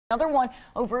Another one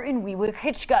over in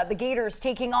Wewahitchka. The Gators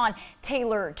taking on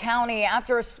Taylor County.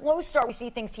 After a slow start, we see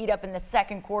things heat up in the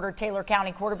second quarter. Taylor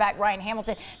County quarterback Ryan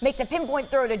Hamilton makes a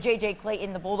pinpoint throw to J.J.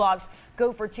 Clayton. The Bulldogs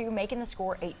go for two, making the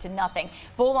score 8-0.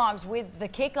 Bulldogs with the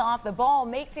kickoff. The ball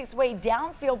makes its way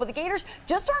downfield, but the Gators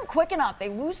just aren't quick enough. They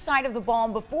lose sight of the ball,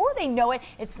 and before they know it,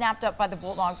 it's snapped up by the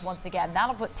Bulldogs once again.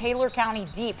 That'll put Taylor County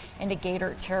deep into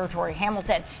Gator territory.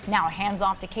 Hamilton now hands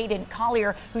off to Caden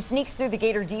Collier, who sneaks through the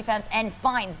Gator defense and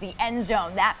finds the end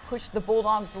zone. That pushed the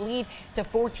Bulldogs lead to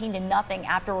 14-0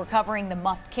 after recovering the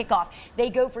muffed kickoff. They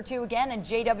go for two again, and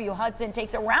J.W. Hudson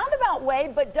takes a roundabout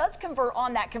way, but does convert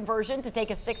on that conversion to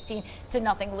take a 16-0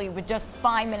 lead with just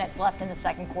 5 minutes left in the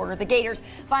second quarter. The Gators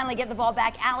finally get the ball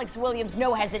back. Alex Williams,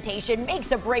 no hesitation,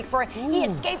 makes a break for it. He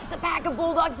escapes the pack of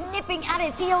Bulldogs nipping at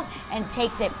his heels and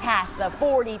takes it past the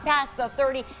 40, past the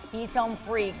 30. He's home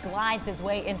free, glides his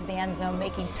way into the end zone,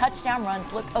 making touchdown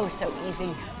runs look oh so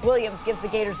easy. Williams gives the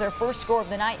Gators their first score of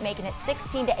the night, making it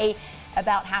 16-8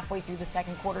 about halfway through the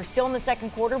second quarter. Still in the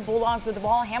second quarter, Bulldogs with the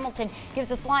ball. Hamilton gives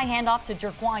a sly handoff to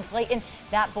Jerquan Clayton.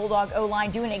 That Bulldog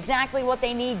O-line doing exactly what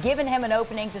they need, giving him an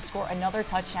opening to score another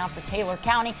touchdown for Taylor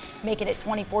County, making it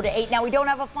 24-8. Now, we don't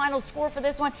have a final score for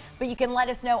this one, but you can let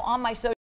us know on my social